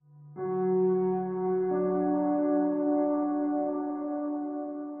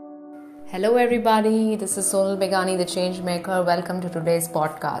Hello, everybody. This is Sonal Begani, the Change Maker. Welcome to today's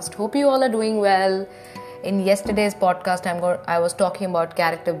podcast. Hope you all are doing well. In yesterday's podcast, I was talking about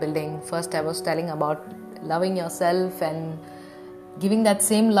character building. First, I was telling about loving yourself and giving that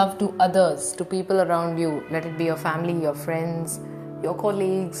same love to others, to people around you. Let it be your family, your friends, your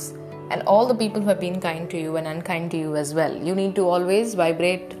colleagues, and all the people who have been kind to you and unkind to you as well. You need to always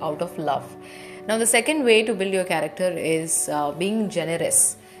vibrate out of love. Now, the second way to build your character is being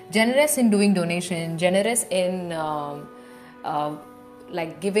generous. Generous in doing donation, generous in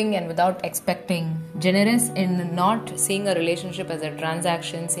giving and without expecting, generous in not seeing a relationship as a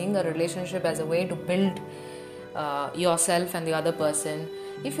transaction, seeing a relationship as a way to build yourself and the other person.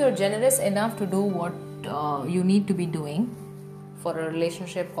 If you're generous enough to do what you need to be doing for a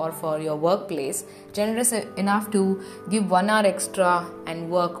relationship or for your workplace, generous enough to give 1 hour extra and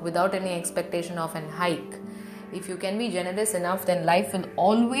work without any expectation of an hike. If you can be generous enough, then life will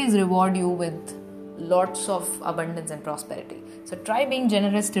always reward you with lots of abundance and prosperity. So try being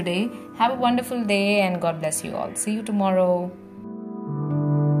generous today. Have a wonderful day and God bless you all. See you tomorrow.